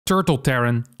Turtle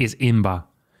Terran is IMBA.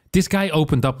 This guy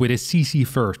opened up with his CC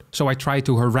first, so I tried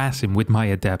to harass him with my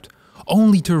Adept,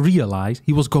 only to realize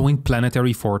he was going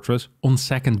Planetary Fortress on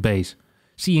second base.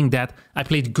 Seeing that, I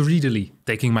played greedily,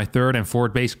 taking my third and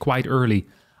fourth base quite early.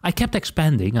 I kept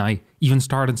expanding, I even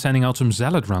started sending out some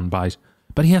Zealot run-bys,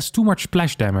 but he has too much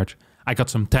splash damage. I got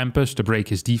some Tempest to break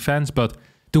his defense, but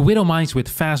the Widow Mines with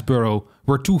fast burrow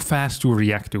were too fast to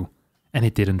react to, and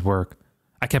it didn't work.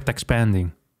 I kept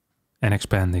expanding and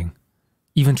expanding,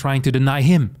 even trying to deny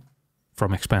him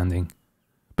from expanding.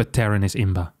 But Terran is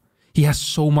IMBA. He has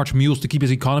so much mules to keep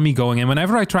his economy going, and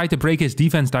whenever I try to break his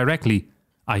defense directly,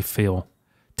 I fail.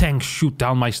 Tanks shoot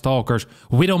down my stalkers,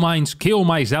 Widow Mines kill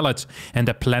my Zealots, and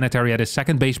the Planetary at his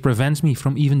second base prevents me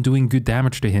from even doing good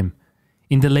damage to him.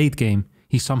 In the late game,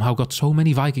 he somehow got so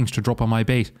many Vikings to drop on my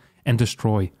base and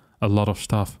destroy a lot of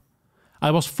stuff. I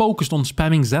was focused on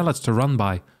spamming Zealots to run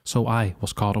by, so I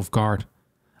was caught off guard.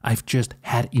 I've just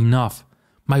had enough.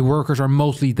 My workers are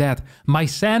mostly dead. My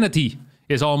sanity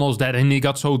is almost dead, and it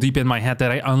got so deep in my head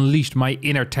that I unleashed my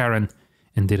inner Terran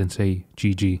and didn't say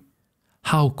GG.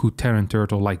 How could Terran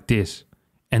Turtle like this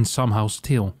and somehow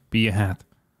still be ahead?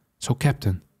 So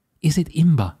Captain, is it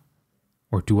IMBA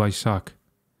or do I suck?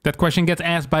 That question gets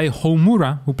asked by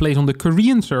Homura, who plays on the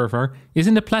Korean server, is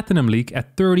in the Platinum League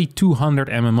at 3200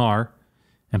 MMR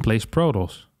and plays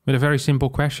Protoss with a very simple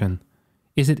question.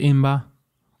 Is it IMBA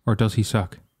or does he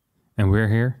suck? And we're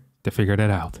here to figure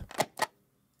that out.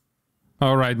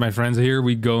 Alright my friends, here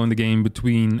we go in the game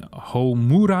between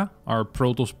Homura, our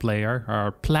Protoss player,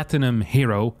 our Platinum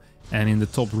hero, and in the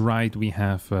top right we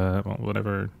have, well,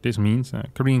 whatever this means,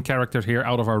 Korean characters here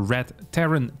out of our red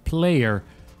Terran player,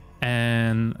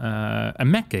 and a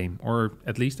mech game, or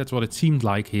at least that's what it seemed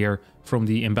like here from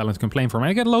the imbalanced complaint forum. And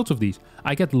I get loads of these.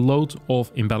 I get loads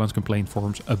of imbalanced complaint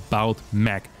forums about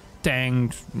mech.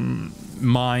 Tanks,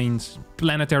 mines,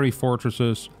 planetary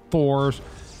fortresses, Thors,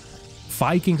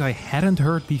 Vikings I hadn't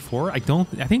heard before. I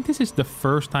think this is the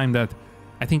first time that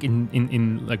I think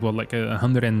in like what, like a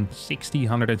 160,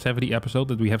 170 episode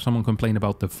that we have someone complain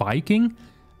about the Viking.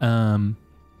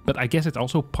 But I guess it's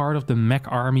also part of the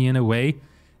mech army in a way.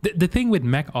 The thing with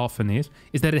mech often is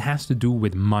that it has to do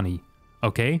with money,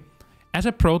 okay? As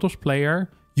a Protoss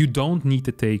player, you don't need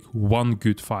to take one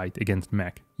good fight against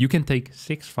mech. You can take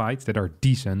 6 fights that are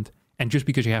decent, and just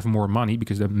because you have more money,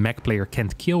 because the mech player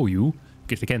can't kill you,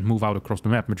 because they can't move out across the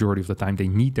map majority of the time, they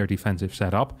need their defensive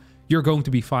setup, you're going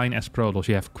to be fine as Protoss.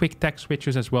 You have quick tech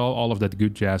switches as well, all of that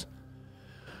good jazz.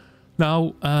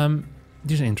 Now,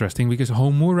 this is interesting because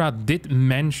Homura did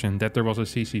mention that there was a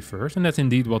CC first, and that's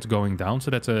indeed what's going down.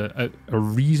 So that's a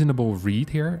reasonable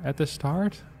read here at the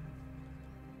start.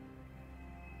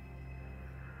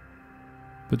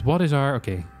 But what is our...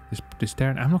 Okay, this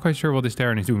Terran... I'm not quite sure what this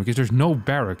Terran is doing because there's no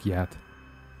barrack yet.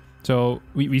 So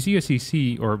we see a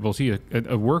CC, or we'll see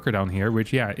a worker down here,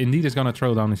 which, yeah, indeed is going to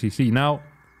throw down a CC. Now,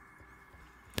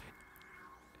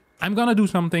 I'm gonna do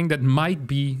something that might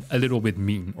be a little bit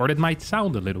mean, or that might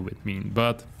sound a little bit mean,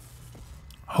 but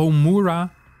Homura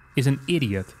is an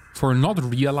idiot for not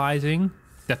realizing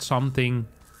that something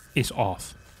is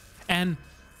off. And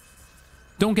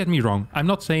don't get me wrong, I'm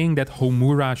not saying that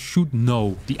Homura should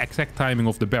know the exact timing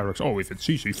of the barracks. Oh, if it's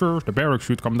CC first, the barracks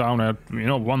should come down at, you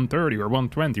know, 1:30 or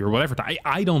 1:20 or whatever.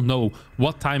 I don't know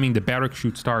what timing the barracks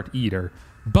should start either.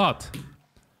 But,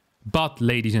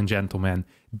 ladies and gentlemen,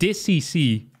 this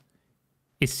CC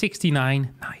is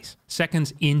 69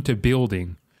 seconds into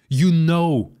building. You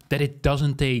know that it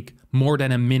doesn't take more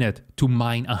than a minute to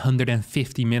mine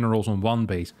 150 minerals on one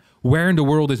base. Where in the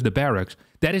world is the barracks?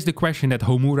 That is the question that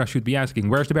Homura should be asking.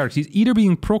 Where's the barracks? He's either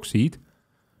being proxied,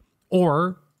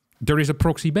 or there is a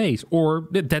proxy base, or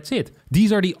that's it.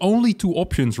 These are the only two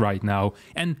options right now.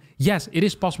 And yes, it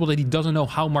is possible that he doesn't know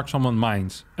how much someone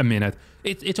mines a minute.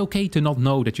 It's okay to not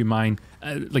know that you mine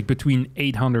like between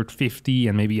 850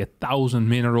 and maybe 1,000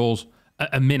 minerals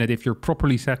a minute if you're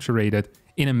properly saturated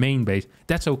in a main base.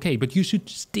 That's okay, but you should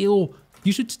still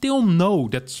know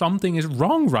that something is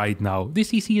wrong right now.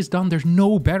 This CC is done. There's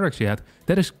no barracks yet.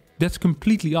 That's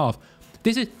completely off.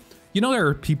 This is... You know, there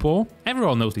are people,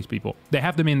 everyone knows these people. They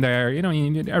have them in there, you know,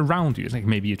 around you. It's like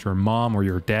maybe it's your mom or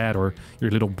your dad or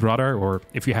your little brother, or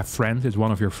if you have friends, it's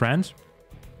one of your friends.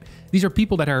 These are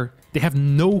people that they have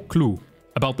no clue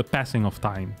about the passing of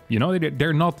time. You know,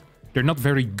 they're not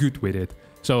very good with it.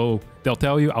 So they'll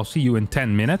tell you, I'll see you in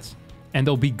 10 minutes, and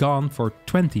they'll be gone for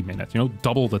 20 minutes, you know,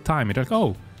 double the time. It's like,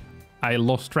 oh, I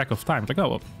lost track of time. It's like, oh,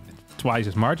 well, twice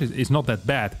as much. It's not that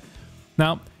bad.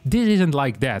 Now, this isn't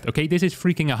like that, okay? This is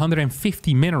freaking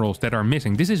 150 minerals that are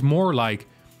missing. This is more like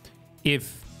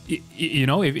if You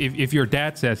know, if your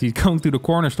dad says he's going to the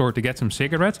corner store to get some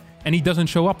cigarettes and he doesn't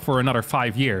show up for another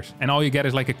 5 years and all you get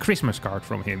is like a Christmas card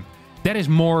from him. That is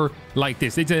more like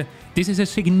this. This is a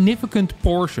significant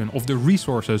portion of the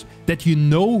resources that you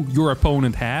know your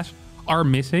opponent has are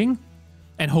missing,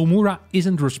 and Homura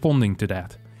isn't responding to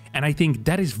that. And I think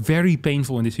that is very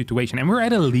painful in this situation. And we're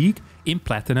at a league in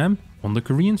Platinum on the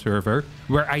Korean server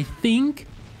where I think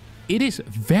it is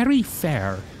very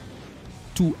fair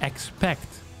to expect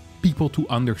people to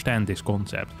understand this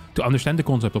concept, to understand the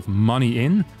concept of money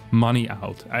in, money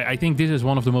out. I think this is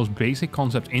one of the most basic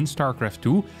concepts in StarCraft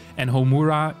 2, and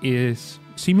Homura is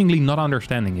seemingly not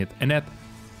understanding it, and that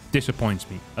disappoints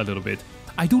me a little bit.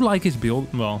 I do like his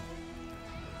build, well,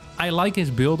 I like his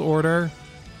build order.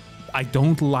 I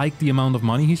don't like the amount of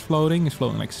money he's floating. He's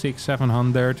floating like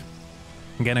 600-700,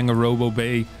 getting a Robo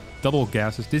Bay, double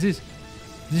gases.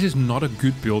 This is not a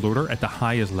good build order at the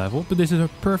highest level, but this is a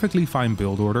perfectly fine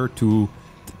build order to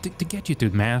get you to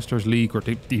Masters League or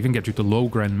to even get you to low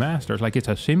Grand Masters. Like, it's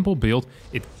a simple build.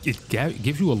 It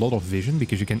gives you a lot of vision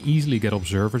because you can easily get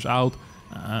observers out.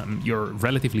 You're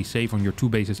relatively safe on your 2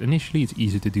 bases initially. It's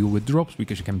easy to deal with drops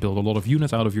because you can build a lot of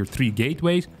units out of your 3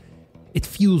 gateways. It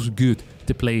feels good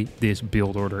to play this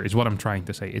build order, is what I'm trying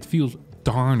to say. It feels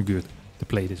darn good to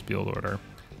play this build order.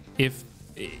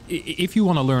 If you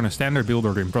want to learn a standard build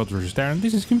order in Protoss vs Terran,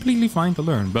 this is completely fine to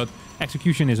learn, but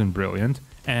execution isn't brilliant,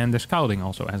 and the scouting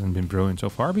also hasn't been brilliant so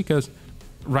far, because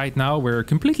right now we're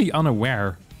completely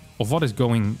unaware of what is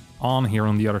going on here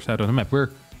on the other side of the map. We're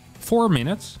 4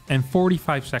 minutes and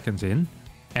 45 seconds in,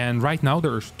 and right now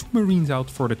there's 2 Marines out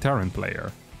for the Terran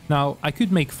player. Now, I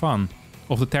could make fun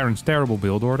of the Terran's terrible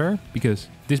build order, because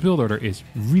this build order is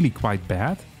really quite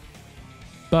bad,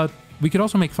 but we could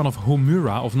also make fun of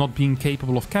Homura of not being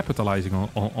capable of capitalizing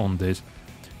on this.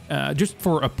 Just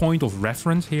for a point of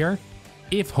reference here,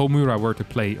 if Homura were to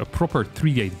play a proper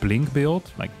 3-gate blink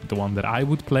build, like the one that I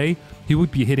would play, he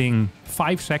would be hitting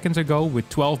 5 seconds ago with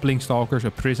 12 blink stalkers, a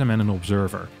prism and an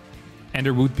observer. And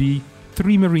there would be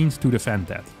 3 Marines to defend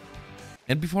that.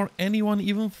 And before anyone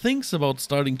even thinks about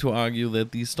starting to argue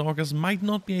that these stalkers might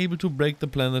not be able to break the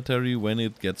planetary when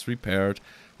it gets repaired,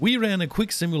 we ran a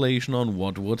quick simulation on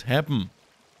what would happen.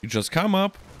 You just come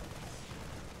up,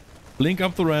 blink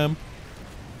up the ramp,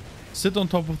 sit on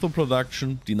top of the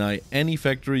production, deny any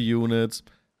factory units,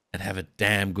 and have a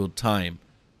damn good time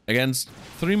against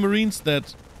 3 Marines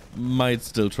that might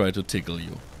still try to tickle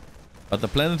you. But the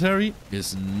planetary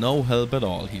is no help at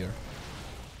all here.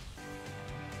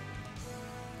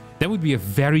 That would be a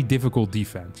very difficult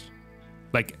defense.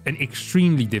 Like, an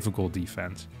extremely difficult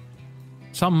defense.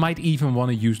 Some might even want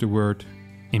to use the word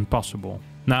impossible.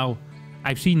 Now,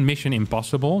 I've seen Mission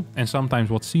Impossible, and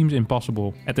sometimes what seems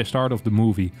impossible at the start of the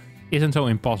movie isn't so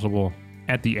impossible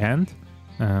at the end.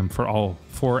 For all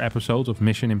 4 episodes of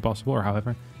Mission Impossible, or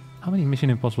however. How many Mission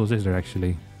Impossibles is there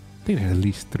actually? I think there's at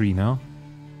least 3 now.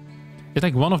 It's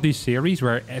like one of these series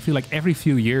where I feel like every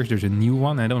few years there's a new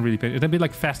one, and I don't really pay. It's a bit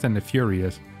like Fast and the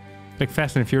Furious. Like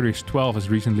Fast and Furious 12 has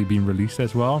recently been released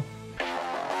as well.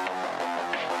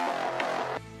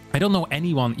 I don't know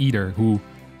anyone either who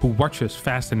watches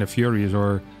Fast and the Furious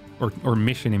or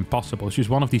Mission Impossible. It's just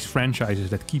one of these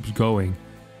franchises that keeps going.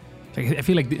 Like, I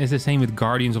feel like it's the same with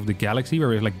Guardians of the Galaxy, where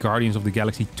there's like Guardians of the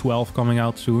Galaxy 12 coming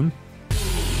out soon.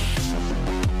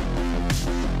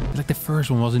 Like, the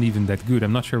first one wasn't even that good.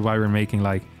 I'm not sure why we're making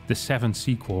like the 7th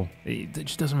sequel. It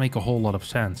just doesn't make a whole lot of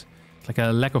sense. It's like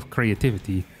a lack of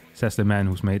creativity, says the man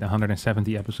who's made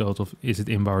 170 episodes of Is It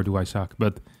IMBA or Do I Suck?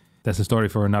 But that's a story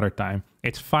for another time.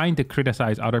 It's fine to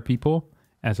criticize other people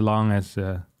as long as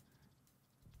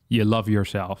you love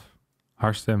yourself.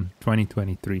 Harstem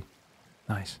 2023.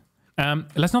 Nice.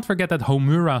 Let's not forget that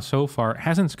Homura so far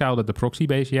hasn't scouted the proxy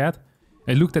base yet.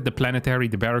 It looked at the planetary,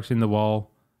 the barracks in the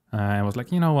wall, and was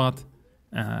like, you know what?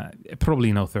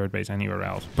 Probably no 3rd base anywhere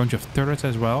else. Bunch of turrets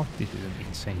as well. This is an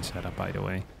insane setup, by the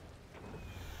way.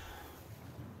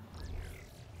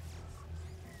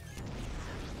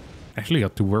 Actually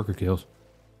got 2 worker kills.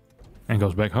 And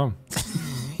goes back home.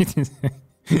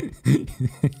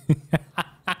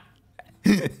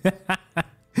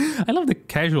 I love the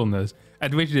casualness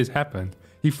at which this happened.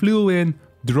 He flew in,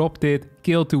 dropped it,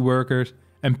 killed 2 workers,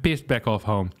 and pissed back off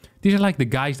home. These are like the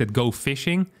guys that go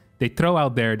fishing. They throw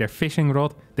out their fishing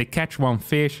rod, they catch 1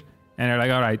 fish, and they're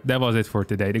like, all right, that was it for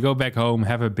today. They go back home,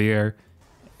 have a beer,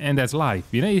 and that's life.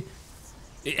 You know,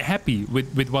 happy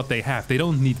with what they have. They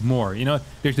don't need more. You know,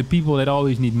 there's the people that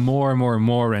always need more and more and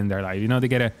more in their life. You know, they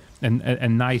get a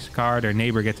nice car, their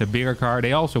neighbor gets a bigger car,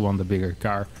 they also want a bigger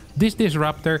car. This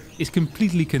disruptor is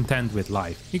completely content with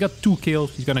life. He got 2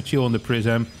 kills, he's gonna chill on the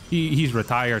prism, he's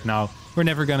retired now, we're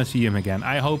never gonna see him again.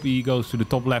 I hope he goes to the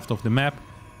top left of the map,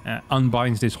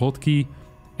 unbinds this hotkey,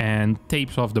 and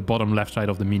tapes off the bottom left side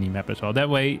of the mini-map as well. That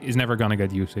way, it's never gonna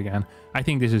get used again. I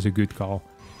think this is a good call.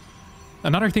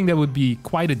 Another thing that would be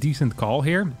quite a decent call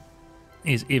here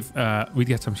is if we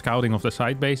get some scouting of the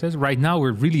side bases. Right now,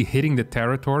 we're really hitting the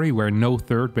territory where no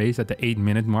third base at the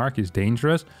 8-minute mark is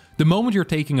dangerous. The moment you're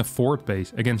taking a fourth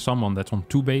base against someone that's on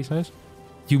 2 bases,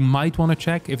 you might want to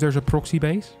check if there's a proxy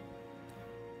base.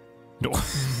 No.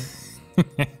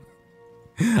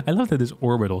 I love that this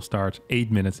orbital starts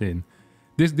 8 minutes in.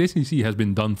 This CC has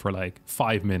been done for like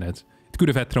 5 minutes. It could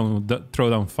have had throw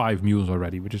down 5 mules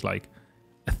already, which is like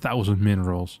 1,000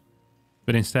 minerals.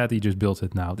 But instead, he just built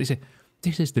it now.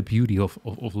 This is the beauty of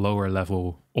lower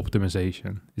level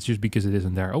optimization. It's just because it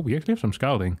isn't there. Oh, we actually have some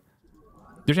scouting.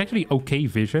 There's actually okay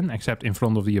vision, except in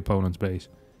front of the opponent's base.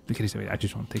 Look at this. I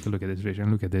just want to take a look at this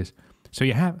vision. Look at this. So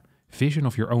you have vision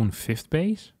of your own 5th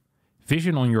base,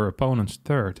 vision on your opponent's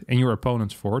 3rd, and your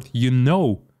opponent's 4th. You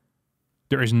know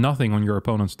there is nothing on your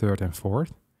opponent's 3rd and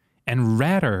 4th. And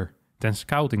rather than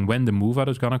scouting when the move out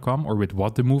is going to come or with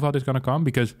what the move out is going to come,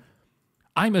 because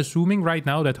I'm assuming right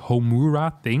now that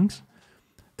Homura thinks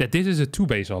that this is a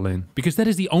 2-base all-in, because that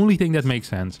is the only thing that makes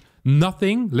sense.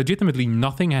 Nothing, legitimately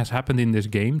nothing has happened in this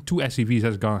game. 2 SCVs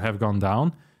have gone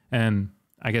down, and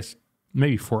I guess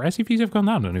maybe 4 SCVs have gone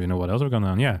down. I don't even know what else have gone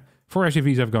down. Yeah, 4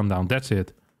 SCVs have gone down. That's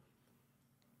it.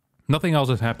 Nothing else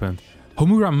has happened.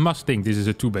 Homura must think this is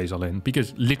a 2-base all-in,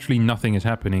 because literally nothing is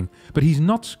happening. But he's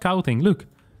not scouting. Look,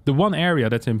 the one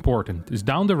area that's important is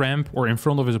down the ramp or in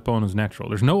front of his opponent's natural.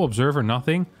 There's no observer,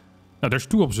 nothing. Now, there's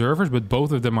 2 observers, but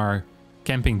both of them are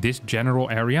camping this general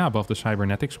area above the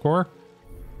cybernetics core.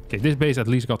 Okay, this base at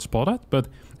least got spotted, but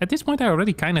at this point I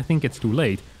already kind of think it's too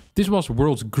late. This was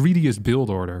world's greediest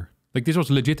build order. Like, this was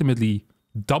legitimately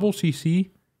double CC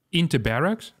into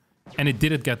barracks, and it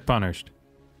didn't get punished.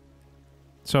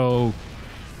 So,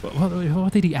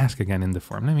 what did he ask again in the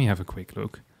form? Let me have a quick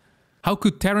look. How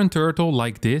could Terran Turtle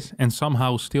like this and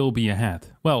somehow still be ahead?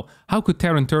 Well, how could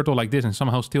Terran Turtle like this and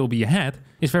somehow still be ahead?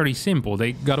 It's very simple.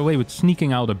 They got away with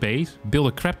sneaking out a base, build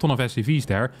a crap ton of SCVs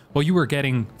there, while you were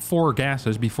getting 4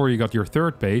 gases before you got your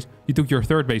 3rd base. You took your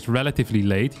 3rd base relatively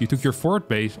late. You took your 4th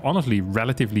base, honestly,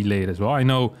 relatively late as well. I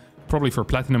know probably for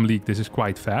Platinum League this is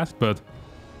quite fast, but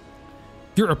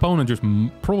your opponent just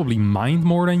probably mined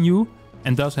more than you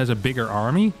and thus has a bigger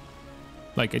army.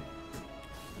 Like,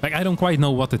 I don't quite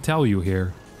know what to tell you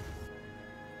here.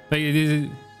 Like,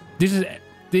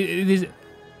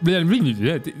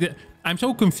 I'm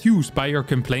so confused by your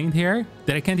complaint here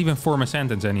that I can't even form a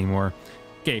sentence anymore.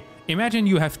 Okay, imagine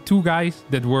you have 2 guys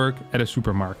that work at a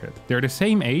supermarket. They're the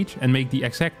same age and make the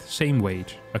exact same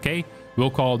wage, okay?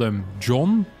 We'll call them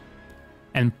John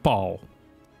and Paul.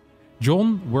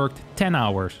 John worked 10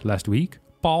 hours last week.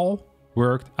 Paul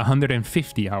worked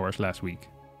 150 hours last week.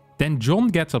 Then John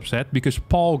gets upset because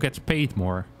Paul gets paid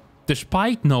more,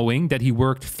 despite knowing that he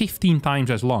worked 15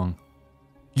 times as long.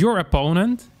 Your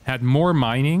opponent had more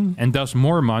mining and thus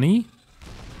more money.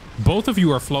 Both of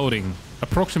you are floating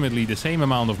approximately the same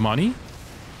amount of money.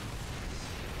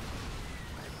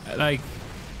 Like,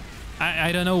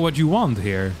 I don't know what you want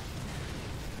here.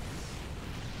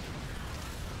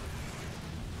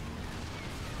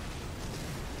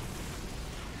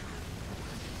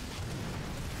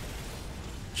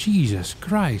 Jesus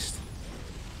Christ.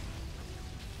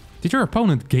 Did your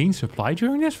opponent gain supply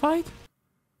during this fight?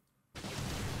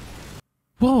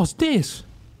 What was this?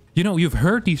 You know, you've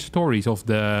heard these stories of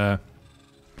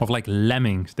like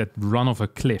lemmings that run off a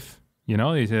cliff. You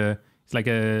know, it's like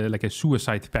a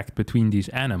suicide pact between these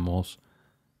animals.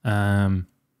 I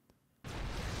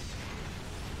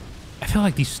feel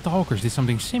like these stalkers did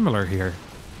something similar here.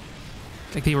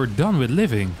 Like they were done with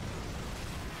living.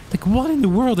 Like, what in the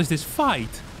world is this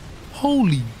fight?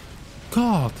 Holy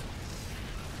God.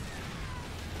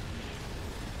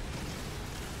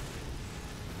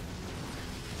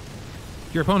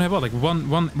 Your opponent had what, like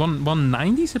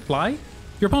 190 supply?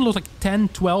 Your opponent lost like 10,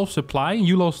 12 supply, and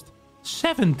you lost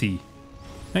 70.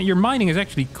 Now, your mining is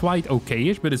actually quite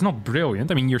okay-ish, but it's not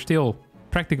brilliant. I mean, you're still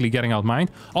practically getting outmined.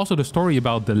 Also, the story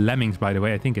about the lemmings, by the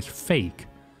way, I think is fake.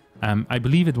 I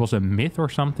believe it was a myth or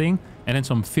something, and then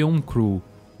some film crew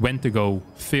went to go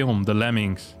film the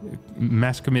lemmings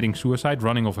mass committing suicide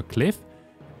running off a cliff.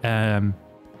 But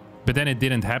then it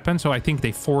didn't happen, so I think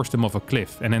they forced them off a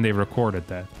cliff, and then they recorded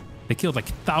that. They killed like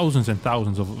thousands and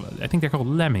thousands of... I think they're called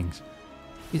lemmings.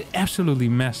 It's absolutely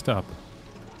messed up.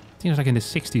 I think it was like in the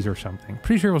 60s or something.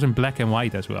 Pretty sure it was in black and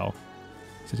white as well.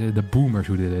 So the boomers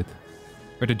who did it.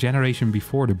 Or the generation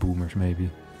before the boomers, maybe.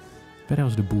 Bet it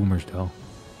was the boomers, though.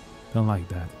 Don't like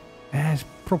that. It's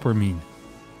proper mean.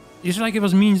 It's like it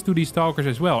was means to these stalkers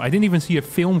as well. I didn't even see a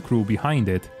film crew behind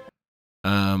it.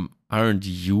 Aren't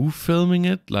you filming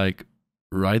it, like,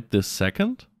 right this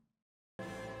second?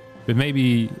 But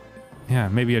maybe... Yeah,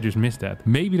 maybe I just missed that.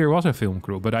 Maybe there was a film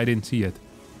crew, but I didn't see it.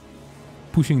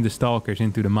 Pushing the stalkers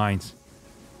into the mines.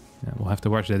 Yeah, we'll have to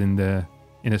watch that in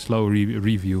a slow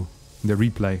review. The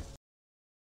replay.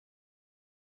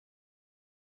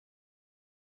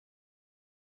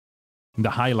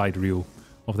 The highlight reel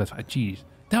of that fight. Jeez.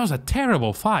 That was a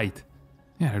terrible fight.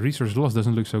 Yeah, the resource loss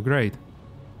doesn't look so great.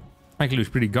 Actually, it was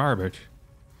pretty garbage.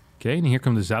 Okay, and here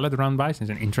comes the Zealot run by. It's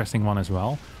an interesting one as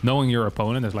well. Knowing your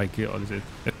opponent is like, what is it?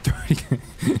 A 30.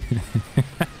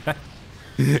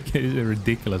 It's a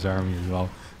ridiculous army as well.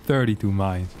 32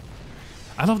 mines.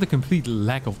 I love the complete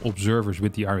lack of observers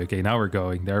with the army. Okay, now we're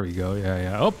going. There we go. Yeah,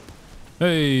 yeah. Oh!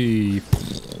 Hey!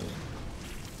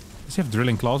 Does he have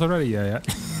drilling claws already? Yeah, yeah.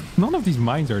 None of these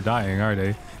mines are dying, are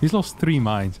they? He's lost 3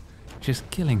 mines. Just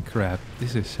killing crap.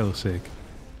 This is so sick.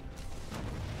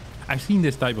 I've seen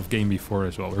this type of game before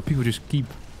as well, where people just keep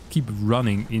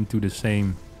running into the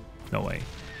same... No way.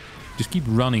 Just keep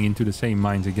running into the same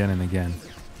mines again and again.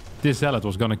 This Zealot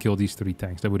was gonna kill these 3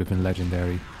 tanks. That would have been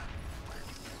legendary.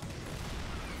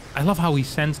 I love how he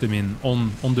sends them in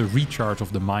on the recharge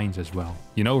of the mines as well.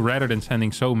 You know, rather than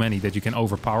sending so many that you can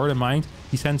overpower the mines,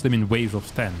 he sends them in waves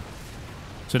of 10.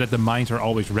 So that the mines are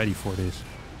always ready for this.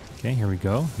 Okay, here we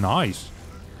go. Nice.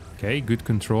 Okay, good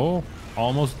control.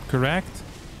 Almost correct.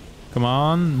 Come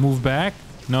on, move back.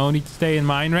 No need to stay in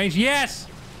mine range. Yes!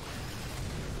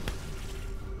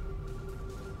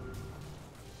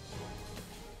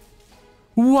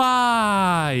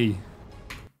 Why?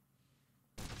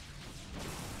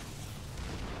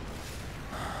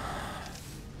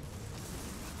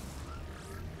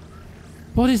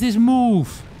 What is this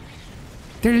move?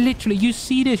 They're literally... You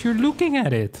see this, you're looking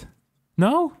at it.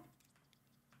 No?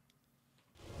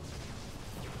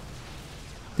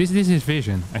 This is his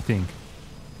vision, I think.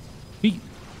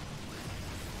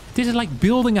 This is like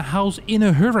building a house in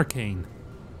a hurricane.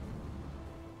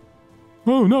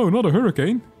 Oh no, not a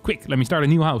hurricane. Quick, let me start a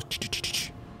new house.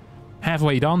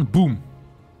 Halfway done, boom.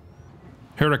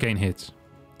 Hurricane hits.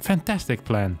 Fantastic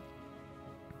plan.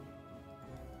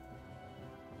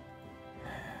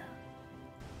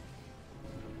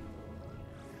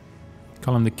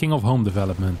 Call him the king of home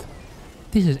development.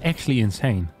 This is actually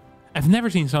insane. I've never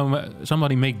seen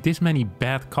somebody make this many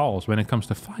bad calls when it comes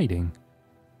to fighting.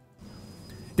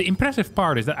 The impressive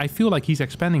part is that I feel like he's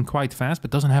expanding quite fast,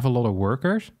 but doesn't have a lot of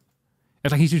workers.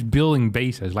 It's like he's just building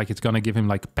bases, like it's gonna give him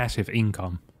like passive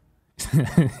income.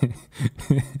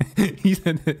 He's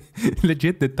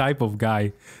legit the type of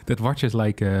guy that watches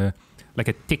like a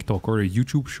TikTok or a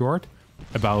YouTube short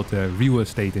about real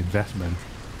estate investment,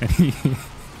 and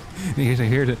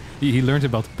he learns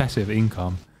about passive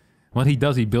income. What he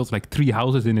does, he builds like 3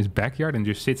 houses in his backyard and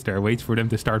just sits there, waits for them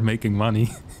to start making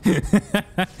money.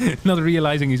 Not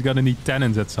realizing he's gonna need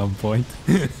tenants at some point.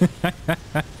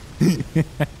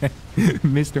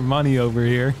 Mr. Money over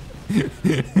here.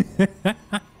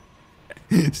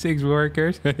 6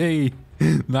 workers. Hey,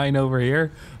 9 over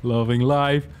here. Loving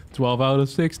life. 12 out of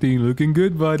 16. Looking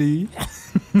good, buddy.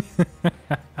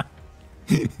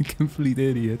 Complete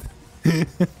idiot.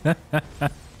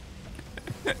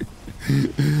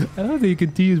 I don't think he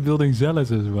continues building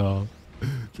zealots as well.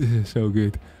 This is so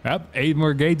good. Yep, 8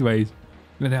 more gateways.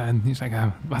 And he's like,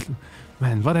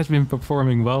 what has been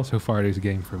performing well so far this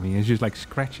game for me? He's just like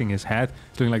scratching his head,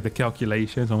 doing like the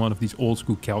calculations on one of these old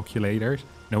school calculators. You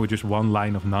know, with just one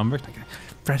line of numbers. Like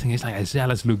pressing his like,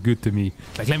 zealots look good to me.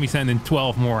 Like, let me send in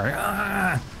 12 more.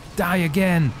 Ah, die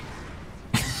again.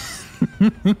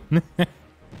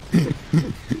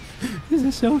 This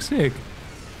is so sick.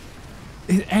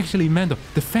 It actually meant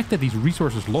the fact that these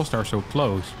resources lost are so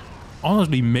close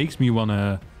honestly makes me want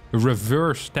to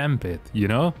reverse stamp it, you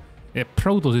know?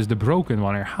 Protoss is the broken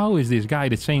one here. How is this guy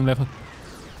the same level?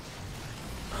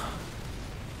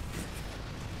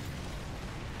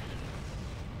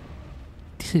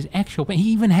 This is actual...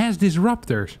 He even has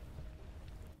disruptors.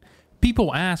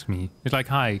 People ask me, it's like,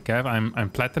 hi, Kev, I'm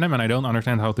Platinum and I don't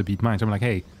understand how to beat mines. I'm like,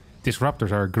 hey,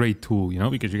 disruptors are a great tool, you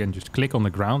know, because you can just click on the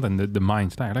ground and the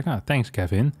mines die. Like, thanks,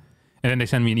 Kevin. And then they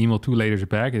send me an email 2 laters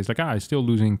back. It's like, I'm still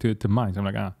losing to mines. I'm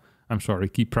like, I'm sorry,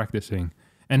 keep practicing.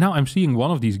 And now I'm seeing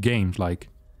one of these games, like,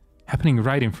 happening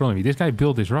right in front of me. This guy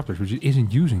built disruptors, which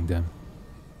isn't using them.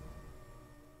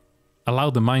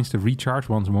 Allowed the mines to recharge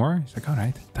once more. He's like, all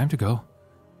right, time to go.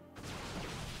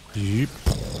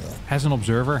 Has an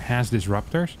observer, has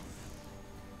disruptors.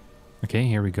 Okay,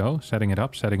 here we go. Setting it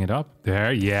up, setting it up.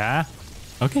 There, yeah.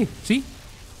 Okay, see?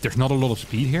 There's not a lot of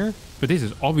speed here, but this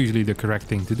is obviously the correct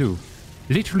thing to do.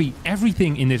 Literally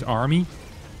everything in this army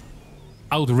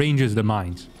outranges the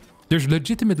mines. There's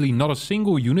legitimately not a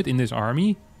single unit in this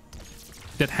army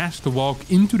that has to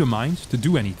walk into the mines to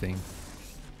do anything.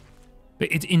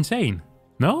 It's insane.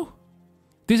 No?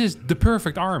 This is the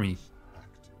perfect army.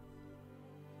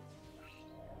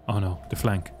 Oh no, the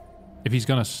flank. If he's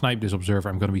gonna snipe this observer,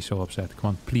 I'm gonna be so upset. Come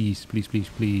on, please, please, please,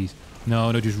 please.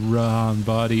 No, just run,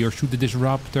 buddy, or shoot the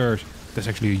disruptors. That's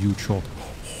actually a huge shot.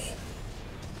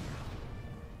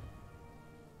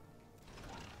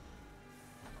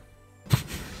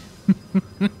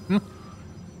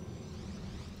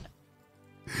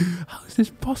 How is this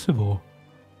possible?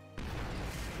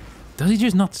 Does he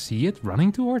just not see it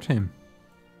running towards him?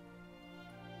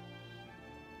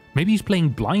 Maybe he's playing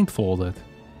blindfolded.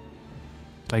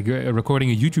 Like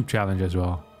recording a YouTube challenge as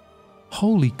well.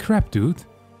 Holy crap, dude.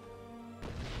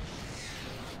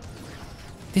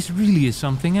 This really is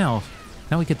something else.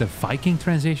 Now we get the Viking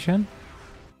transition.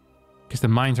 Because the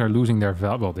mines are losing their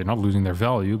value. Well, they're not losing their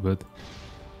value, but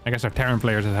I guess our Terran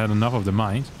players have had enough of the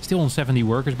mines. Still on 70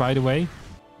 workers, by the way.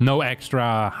 No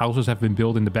extra houses have been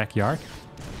built in the backyard.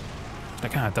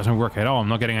 Like, it doesn't work at all. I'm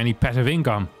not getting any passive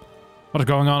income. What is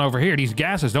going on over here? These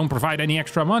gases don't provide any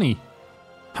extra money.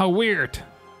 How weird.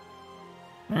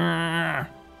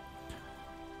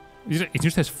 It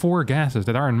just has 4 gases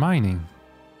that aren't mining.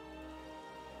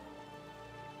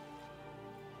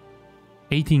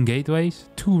 18 gateways,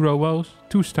 2 robos,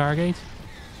 2 stargates.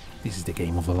 This is the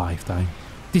game of a lifetime.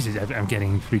 This is... I'm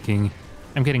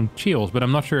getting chills, but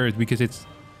I'm not sure it's because it's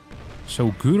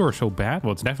so good or so bad.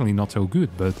 Well, it's definitely not so good,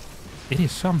 but it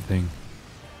is something.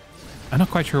 I'm not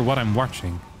quite sure what I'm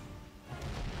watching.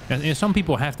 And some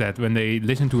people have that when they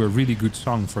listen to a really good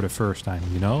song for the first time,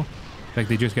 you know? Like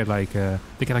they just get like, they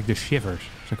get like the shivers.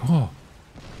 It's like, oh.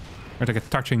 Or like a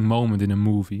touching moment in a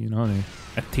movie, you know?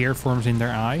 A tear forms in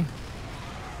their eye.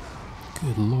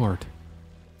 Good lord.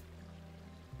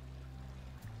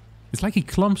 It's like he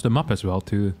clumps them up as well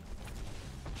to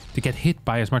get hit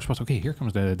by as much as possible. Okay, here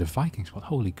comes the Viking squad.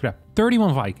 Holy crap.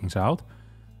 31 Vikings out.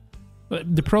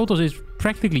 The Protoss is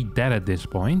practically dead at this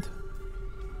point.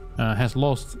 Has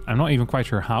lost, I'm not even quite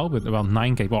sure how, but about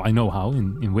 9k. Well, I know how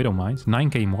in Widow Mines.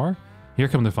 9k more. Here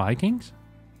come the Vikings.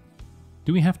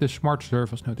 Do we have the smart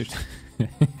servos? No, there's...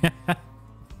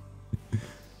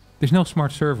 there's no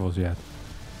smart servos yet.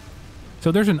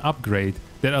 So there's an upgrade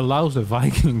that allows the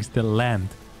Vikings to land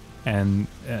and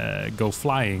go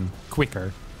flying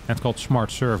quicker. That's called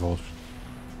smart servos.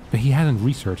 But he hasn't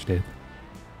researched it.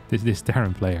 This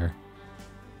Terran player.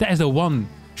 That is the one,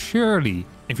 surely,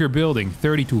 if you're building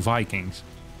 32 Vikings,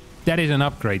 that is an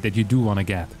upgrade that you do want to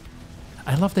get.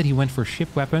 I love that he went for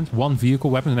ship weapons, 1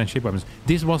 vehicle weapons and then ship weapons.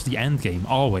 This was the end game,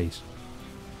 always.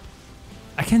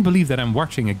 I can't believe that I'm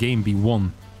watching a game be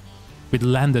won with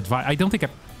landed Vikings. I don't think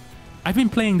I've been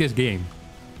playing this game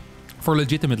for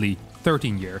legitimately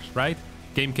 13 years, right?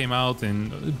 Game came out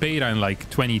in beta in like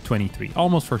 2023,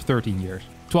 almost for 13 years.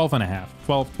 12 and a half,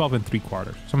 12 and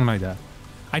 3/4, something like that.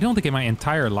 I don't think in my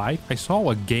entire life I saw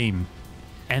a game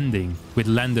ending with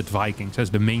landed Vikings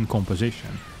as the main composition.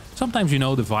 Sometimes, you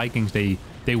know, the Vikings, they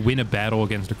win a battle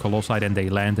against the Colossi and they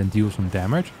land and deal some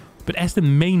damage. But as the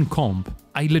main comp,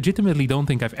 I legitimately don't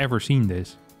think I've ever seen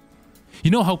this.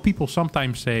 You know how people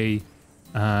sometimes say,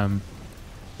 in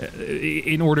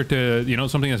order to, you know,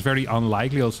 something that's very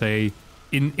unlikely, they'll say,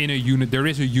 in a unit, there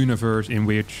is a universe in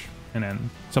which... And then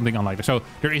something unlikely. So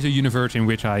there is a universe in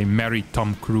which I married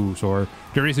Tom Cruise, or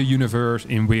there is a universe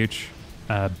in which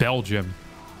Belgium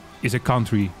is a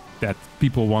country that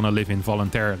people want to live in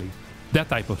voluntarily. That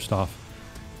type of stuff.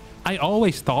 I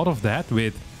always thought of that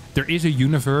with, there is a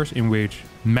universe in which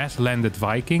mass landed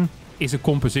Viking is a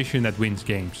composition that wins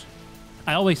games.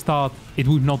 I always thought it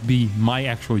would not be my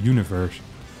actual universe.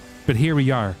 But here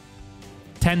we are.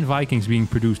 10 Vikings being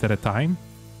produced at a time.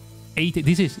 8,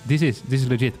 this is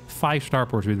legit 5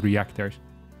 starports with reactors.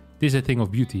 This is a thing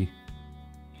of beauty.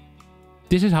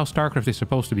 This is how StarCraft is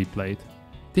supposed to be played.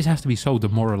 This has to be so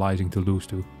demoralizing to lose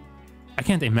to. I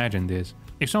can't imagine this.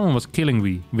 If someone was killing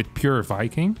me with pure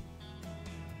Viking,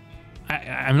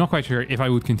 I'm not quite sure if I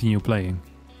would continue playing.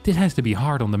 This has to be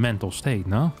hard on the mental state,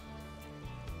 no?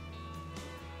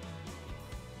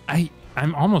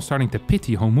 I'm almost starting to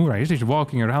pity Homura. He's just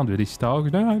walking around with his stalks.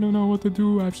 I don't know what to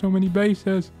do. I have so many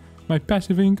bases. My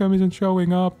passive income isn't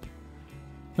showing up.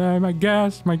 My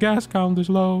gas count is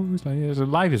low. It's like,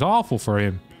 life is awful for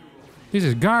him. This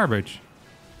is garbage.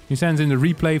 He sends in the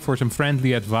replay for some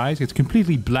friendly advice. It's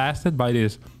completely blasted by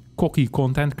this cocky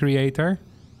content creator.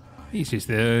 He's just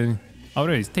he's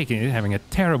having a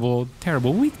terrible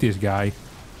week, this guy. I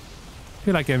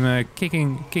feel like I'm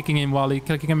kicking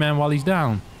a man while he's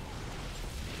down.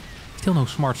 Still no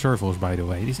smart servos, by the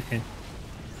way.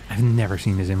 I've never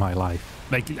seen this in my life.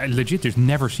 Like, I legit just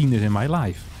never seen this in my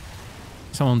life.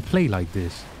 Someone play like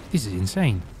this. This is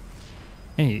insane.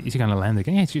 Hey, is he gonna land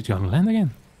again? Yeah, he's gonna land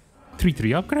again.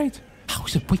 3-3 upgrade? How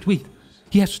is it? Wait.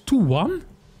 He has 2-1?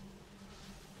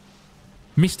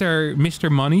 Mr.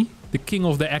 Money, the king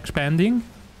of the expanding.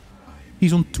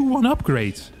 He's on 2-1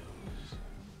 upgrades.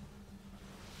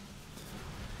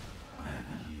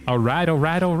 Alright.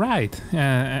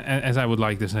 As I would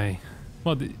like to say.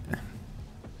 Well,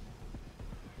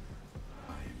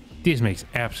 this makes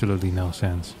absolutely no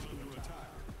sense.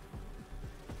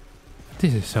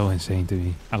 This is so insane to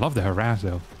me. I love the harass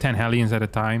though. 10 Hellions at a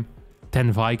time.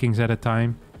 10 Vikings at a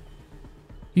time.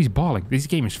 He's balling. This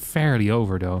game is fairly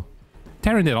over though.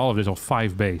 Terran did all of this off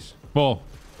 5 base. Well,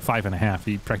 5.5.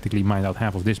 He practically mined out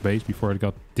half of this base before it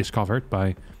got discovered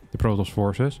by the Protoss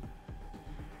forces.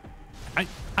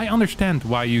 I understand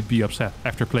why you'd be upset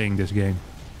after playing this game.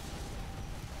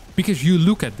 Because you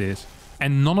look at this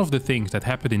and none of the things that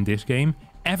happened in this game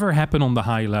ever happen on the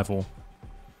high level.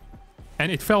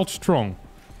 And it felt strong.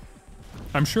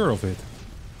 I'm sure of it.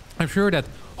 I'm sure that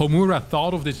Homura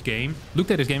thought of this game,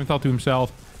 looked at this game and thought to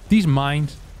himself, these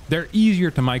mines, they're easier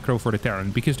to micro for the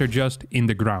Terran because they're just in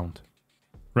the ground.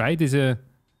 Right? I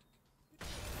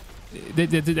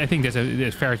think that's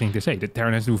a fair thing to say. The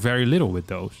Terran has to do very little with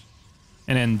those.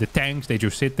 And then the tanks, they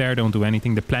just sit there, don't do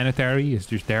anything. The planetary is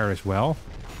just there as well.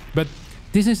 But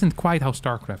this isn't quite how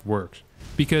StarCraft works.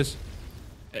 Because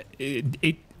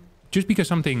just because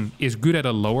something is good at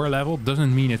a lower level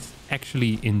doesn't mean it's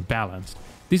actually imbalanced.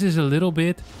 This is a little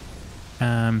bit...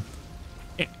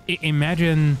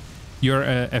 imagine you're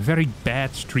a very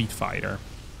bad Street Fighter.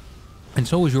 And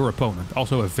so is your opponent.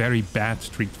 Also a very bad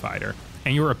Street Fighter.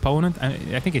 And your opponent...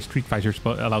 I think a Street Fighter is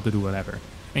allowed to do whatever.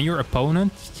 And your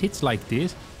opponent sits like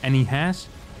this, and he has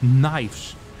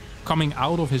knives coming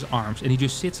out of his arms, and he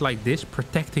just sits like this,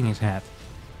 protecting his head.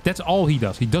 That's all he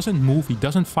does. He doesn't move, he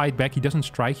doesn't fight back, he doesn't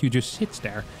strike, he just sits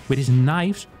there with his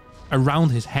knives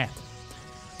around his head.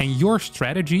 And your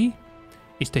strategy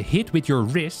is to hit with your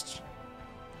wrists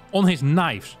on his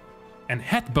knives and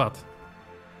headbutt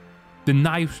the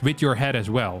knives with your head as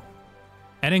well.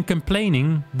 And then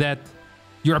complaining that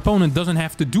your opponent doesn't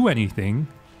have to do anything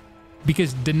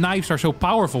because the knives are so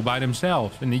powerful by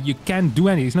themselves and you can't do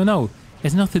anything. No. It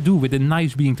has nothing to do with the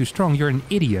knives being too strong. You're an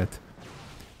idiot.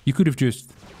 You could have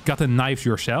just gotten knives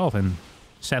yourself and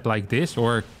sat like this,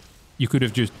 or you could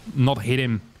have just not hit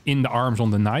him in the arms on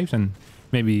the knives and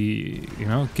maybe, you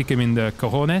know, kick him in the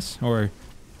cojones, or,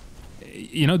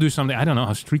 you know, do something. I don't know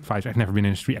how street fights. I've never been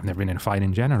in a street. I've never been in a fight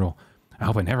in general. I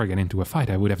hope I never get into a fight.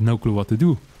 I would have no clue what to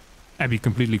do. I'd be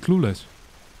completely clueless.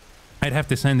 I'd have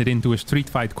to send it into a street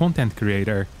fight content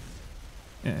creator.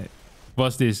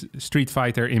 Was this Street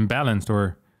Fighter imbalanced,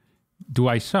 or do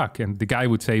I suck? And the guy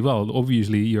would say, well,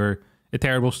 obviously you're a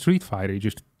terrible Street Fighter. You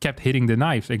just kept hitting the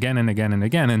knives again and again and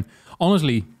again. And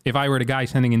honestly, if I were the guy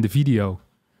sending in the video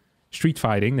street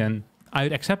fighting, then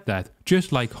I'd accept that.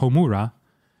 Just like Homura,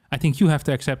 I think you have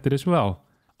to accept it as well.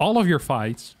 All of your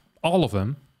fights, all of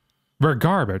them, were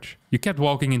garbage. You kept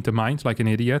walking into mines like an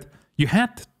idiot. You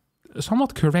had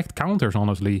somewhat correct counters,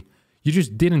 honestly. You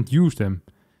just didn't use them.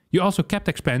 You also kept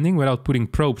expanding without putting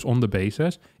probes on the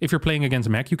bases. If you're playing against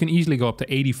mech, you can easily go up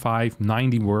to 85,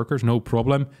 90 workers, no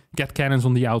problem. Get cannons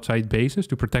on the outside bases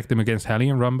to protect them against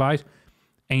Hellion run-bys,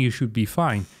 and you should be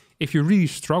fine. If you really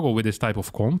struggle with this type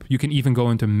of comp, you can even go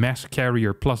into mass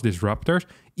carrier plus disruptors.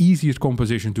 Easiest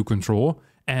composition to control.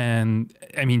 And,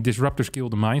 I mean, disruptors kill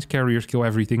the mines, carriers kill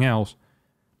everything else.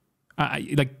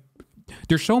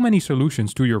 There's so many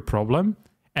solutions to your problem.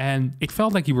 And it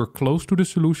felt like you were close to the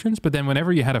solutions, but then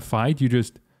whenever you had a fight, you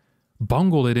just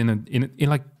bungled it in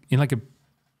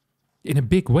a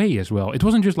big way as well. It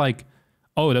wasn't just like,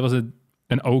 oh, that was an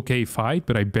okay fight,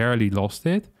 but I barely lost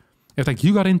it. It's like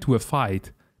you got into a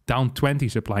fight down 20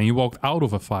 supply, and you walked out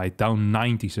of a fight down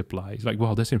 90 supply. It's like,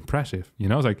 wow, that's impressive. You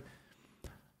know, it's like,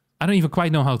 I don't even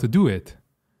quite know how to do it.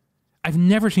 I've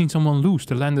never seen someone lose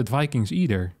to landed Vikings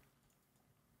either.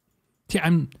 Yeah,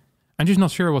 I'm just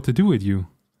not sure what to do with you.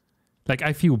 Like,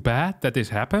 I feel bad that this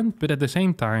happened, but at the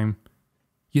same time,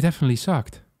 you definitely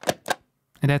sucked.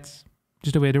 And that's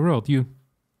just the way of the world. You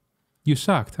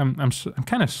sucked. I'm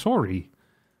kind of sorry.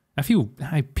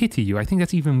 I pity you. I think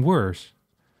that's even worse.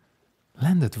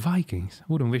 Landed Vikings. I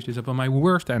wouldn't wish this upon my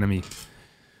worst enemy.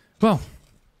 Well,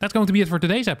 that's going to be it for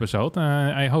today's episode.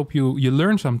 I hope you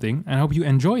learned something, and I hope you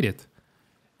enjoyed it.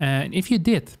 And if you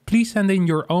did, please send in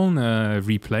your own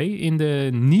replay in the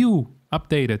new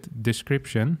updated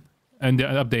description and the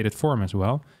updated form as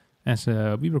well, as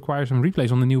we require some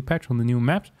replays on the new patch, on the new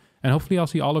maps. And hopefully I'll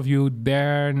see all of you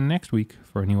there next week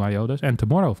for a new IOTAS. And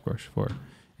tomorrow, of course, for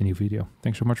a new video.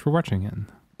 Thanks so much for watching and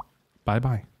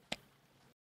bye-bye.